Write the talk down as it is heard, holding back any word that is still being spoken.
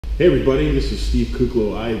Hey everybody, this is Steve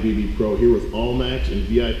Kuclo, IFBB Pro, here with AllMax and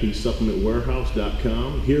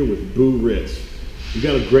VIPSupplementWarehouse.com, here with Boo Reitz. We've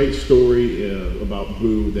got a great story about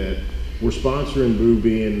Boo that we're sponsoring Boo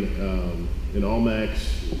being an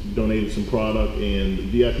AllMax donated some product, and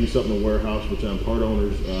VIP Supplement Warehouse, which I'm part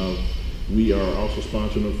owners of, we are also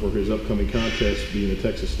sponsoring him for his upcoming contest being at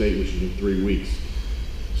Texas State, which is in 3 weeks.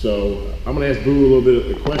 So I'm going to ask Boo a little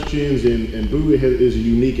bit of questions, and Boo is a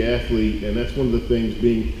unique athlete, and that's one of the things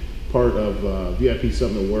being part of VIP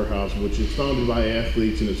Supplement Warehouse, which is founded by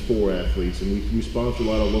athletes and it's for athletes. And we sponsor a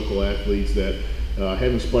lot of local athletes that have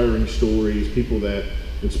inspiring stories, people that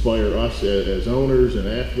inspire us as owners and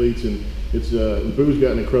athletes. And it's Boo's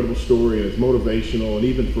got an incredible story, and it's motivational. And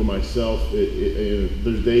even for myself,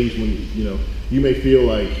 there's days when you may feel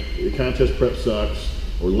like contest prep sucks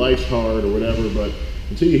or life's hard or whatever, but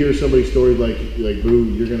until you hear somebody's story like Boo,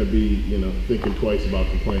 you're going to be thinking twice about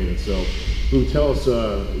complaining. So Boo, tell us,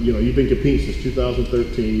 you've been competing since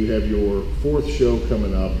 2013. You have your 4th show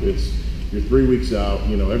coming up. You're 3 weeks out.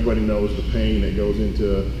 Everybody knows the pain that goes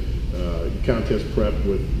into contest prep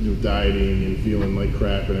with dieting and feeling like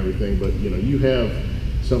crap and everything. But you have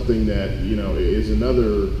something that is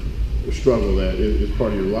another struggle that is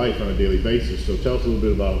part of your life on a daily basis. So tell us a little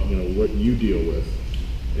bit about what you deal with.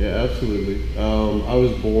 Yeah, absolutely. I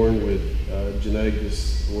was born with a genetic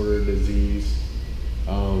disorder disease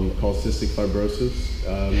called cystic fibrosis.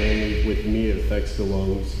 Mainly with me, it affects the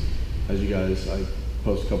lungs. I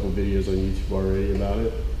post a couple videos on YouTube already about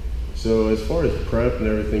it. So as far as prep and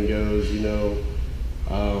everything goes,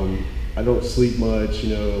 I don't sleep much.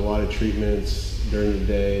 A lot of treatments during the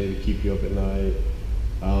day to keep you up at night.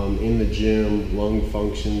 In the gym, lung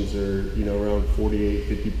functions are around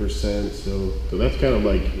 48–50%. So that's kind of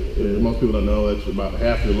like most people don't know. That's about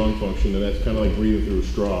half your lung function, and that's kind of like breathing through a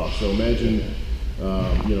straw. So imagine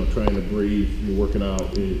trying to breathe, you're working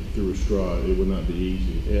out through a straw. It would not be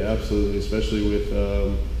easy. Yeah, absolutely. Especially with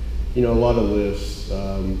a lot of lifts,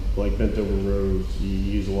 like bent over rows. You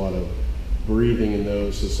use a lot of breathing in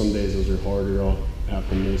those. So some days those are harder. I'll have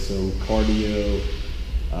to miss some cardio.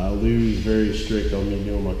 Lou's very strict on me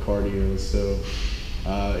doing my cardio, so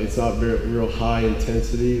it's not real high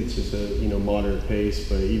intensity. It's just a moderate pace,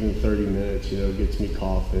 but even 30 minutes gets me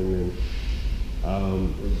coughing, and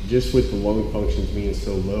just with the lung functions being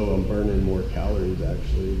so low, I'm burning more calories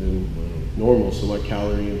actually than normal. So my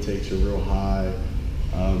calorie intakes are real high.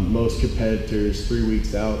 Most competitors 3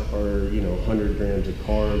 weeks out are 100 grams of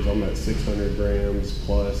carbs. I'm at 600 grams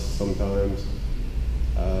plus sometimes.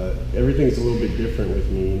 Everything's a little bit different with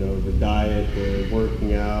me, the diet, the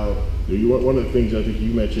working out. One of the things I think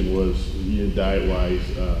you mentioned was diet-wise,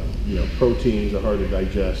 proteins are harder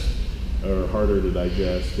to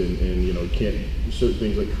digest, and can't, certain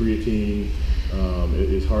things like creatine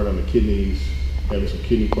is hard on the kidneys, having some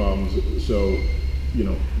kidney problems. So,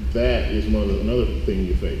 that is another thing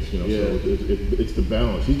you face. So it's the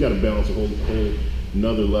balance. He's got to balance a whole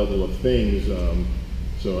another level of things.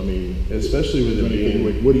 So I mean, especially with it being,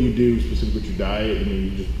 what do you do specifically with your diet? I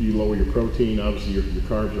mean, you lower your protein. Obviously, your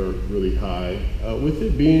carbs are really high. With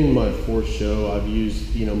it being my 4th show, I've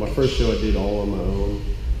used, my 1st show I did all on my own,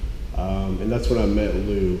 and that's when I met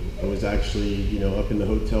Lou. I was actually, up in the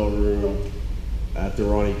hotel room at the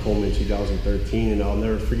Ronnie Coleman 2013, and I'll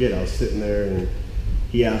never forget. I was sitting there, and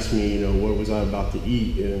he asked me, what was I about to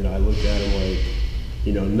eat, and I looked at him like,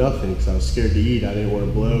 nothing, because I was scared to eat. I didn't want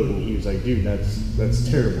to bloat, and he was like, dude, that's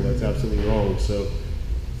terrible. That's absolutely wrong. So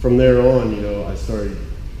from there on, I started,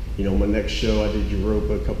 my next show, I did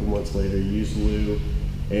Europa a couple months later, used Lou,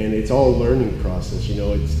 and it's all a learning process.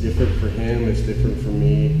 It's different for him, it's different for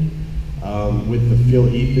me. With the Phil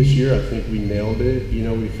Heath this year, I think we nailed it.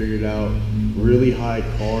 We figured out really high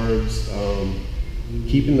carbs,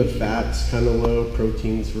 keeping the fats kind of low,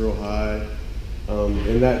 proteins real high.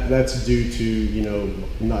 And that's due to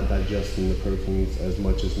not digesting the proteins as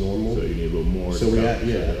much as normal. So you need a little more. So we had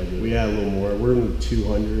a little more. We're in the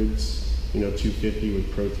 200s, 250 with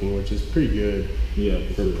protein, which is pretty good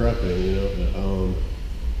for prepping.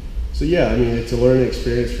 So I mean, it's a learning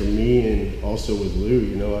experience for me, and also with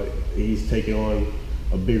Lou. He's taken on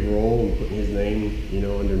a big role and putting his name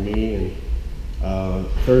under me, and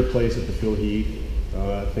 3rd place at the Phil Heath.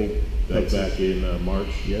 I think that's back in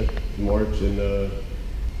March. Yeah, March, and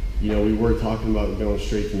we were talking about going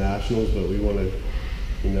straight to nationals, but we want to,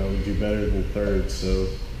 do better than 3rd. So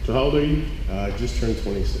how old are you? Just turned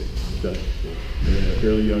 26. Okay,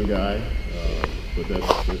 fairly young guy, but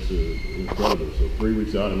that's incredible. So 3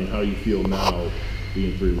 weeks out. I mean, how do you feel now,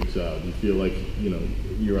 being 3 weeks out? Do you feel like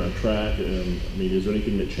you're on track? I mean, is there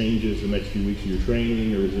anything that changes the next few weeks of your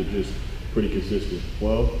training, or is it just pretty consistent?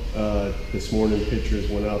 Well, this morning pictures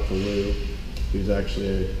went out to Lou, who's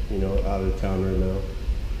actually out of town right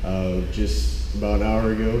now. Just about an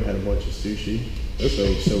hour ago, had a bunch of sushi.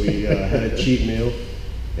 So we had a cheat meal,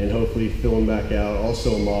 and hopefully fill him back out.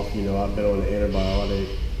 Also, I'm off. I've been on an antibiotic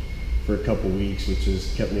for a couple weeks, which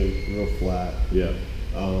has kept me real flat. Yeah.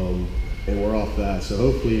 And we're off that. So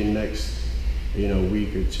hopefully next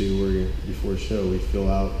week or two before show, we fill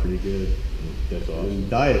out pretty good. That's awesome. And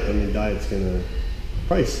diet's gonna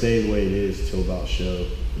probably stay the way it is till about show.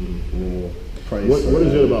 And then we'll probably what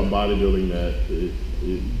is it about bodybuilding that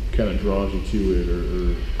it kind of draws you to it,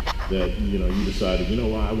 or that you decided,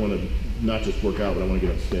 I want to not just work out, but I want to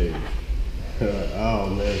get on stage? Oh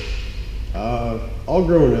man, all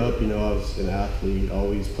growing up, I was an athlete.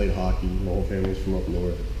 Always played hockey. My whole family's from up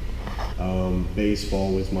north.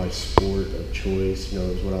 Baseball was my sport of choice. It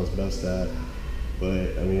was what I was best at.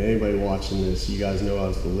 But anybody watching this, you guys know I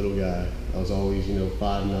was the little guy. I was always 5'9",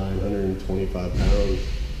 125 pounds.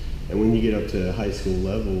 And when you get up to high school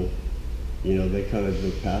level, they kind of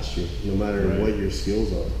look past you, no matter what your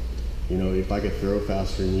skills are. If I could throw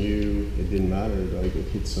faster than you, it didn't matter. Like, it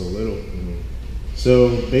hit so little.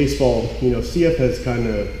 So baseball, CF has kind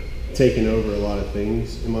of taken over a lot of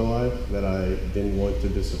things in my life that I didn't want to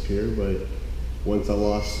disappear. But once I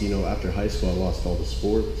lost, after high school, I lost all the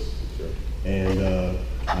sports. Sure. And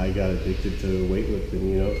I got addicted to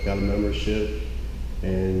weightlifting. Got a membership,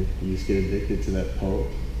 and you just get addicted to that pump.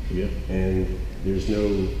 Yeah. And there's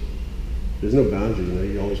no boundary.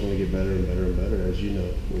 You always want to get better and better and better, as you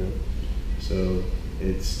know. So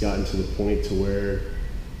it's gotten to the point to where,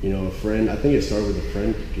 a friend. I think it started with a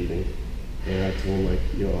friend competing, and I told him, like,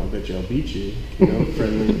 I bet you I'll beat you.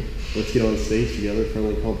 Friendly. Let's get on stage together,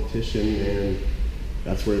 friendly competition, and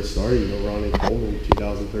that's where it started. Ronnie Coleman,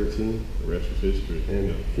 2013. The rest was history.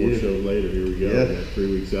 And 4 shows later, here we go. Yeah. We got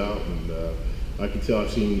 3 weeks out, and I can tell.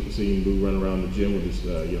 I've seen Boo run around the gym with his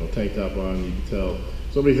tank top on. You can tell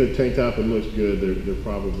somebody's in a tank top and looks good. They're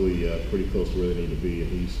probably pretty close to where they need to be,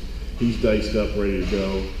 and he's diced up, ready to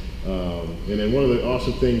go. And then one of the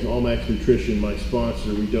awesome things, All Max Nutrition, my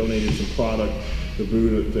sponsor, we donated some product to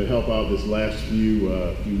Boo to help out this last few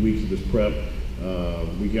weeks of this prep.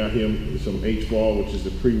 We got him some H-Ball, which is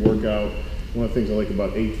the pre-workout. One of the things I like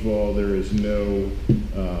about H-Ball, there is no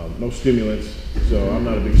stimulants. So I'm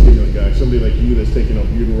not a big stimulant guy. Somebody like you that's taking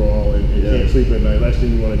albuterol and can't sleep at night, last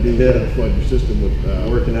thing you want to do is try to flood your system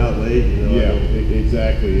with working out late. Yeah,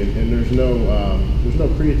 exactly. And there's no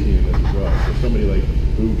creatine in this as well. So somebody like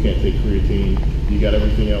who can't take creatine, you got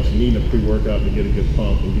everything else. You need a pre-workout to get a good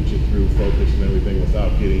pump and get you through focus and everything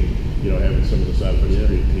without getting having some of the side effects of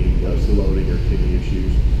creatine, bloating or kidney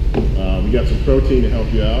issues. We got some protein to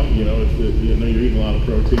help you out. If you're eating a lot of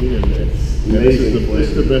protein, and this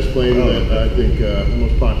is the best flavor that I think the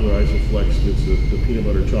most popular Isoflex. It's the peanut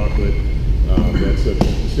butter chocolate.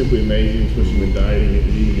 That's simply amazing, especially when dieting. It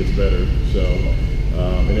even gets better. So,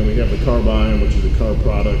 and then we have the Carbiome, which is a carb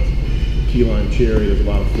product. Key lime cherry. There's a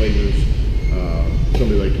lot of flavors.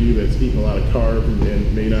 Somebody like you that's eating a lot of carbs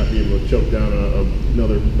and may not be able to choke down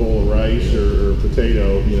another bowl of rice or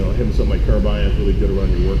potato, having something like Carbiome is really good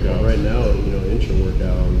around your workout. Right now, intra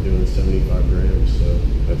workout, I'm doing 75 grams, so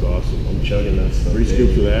that's awesome. I'm chugging that stuff. 3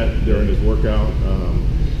 scoops of that during his workout.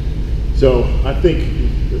 So I think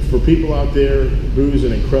for people out there, Boo's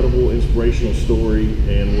an incredible, inspirational story,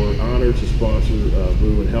 and we're honored to sponsor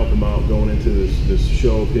Boo and help him out going into this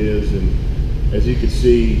show of his. And as you can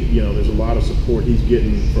see, there's a lot of support he's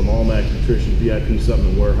getting from All Max Nutrition, VIP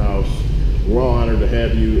Supplement Warehouse. We're all honored to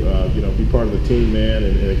have you, be part of the team, man.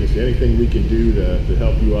 And like I said, anything we can do to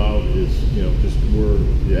help you out is,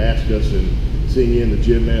 you ask us, and seeing you in the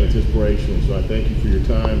gym, man, it's inspirational. So I thank you for your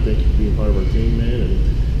time. Thank you for being part of our team, man.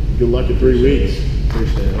 And good luck in 3 weeks.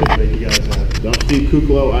 Appreciate it. Thank you guys. Dr. Steve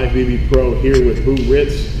Kuclo, IFBB Pro, here with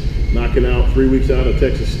Reitz, knocking out 3 weeks out of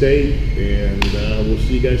Texas State. And we'll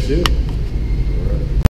see you guys soon.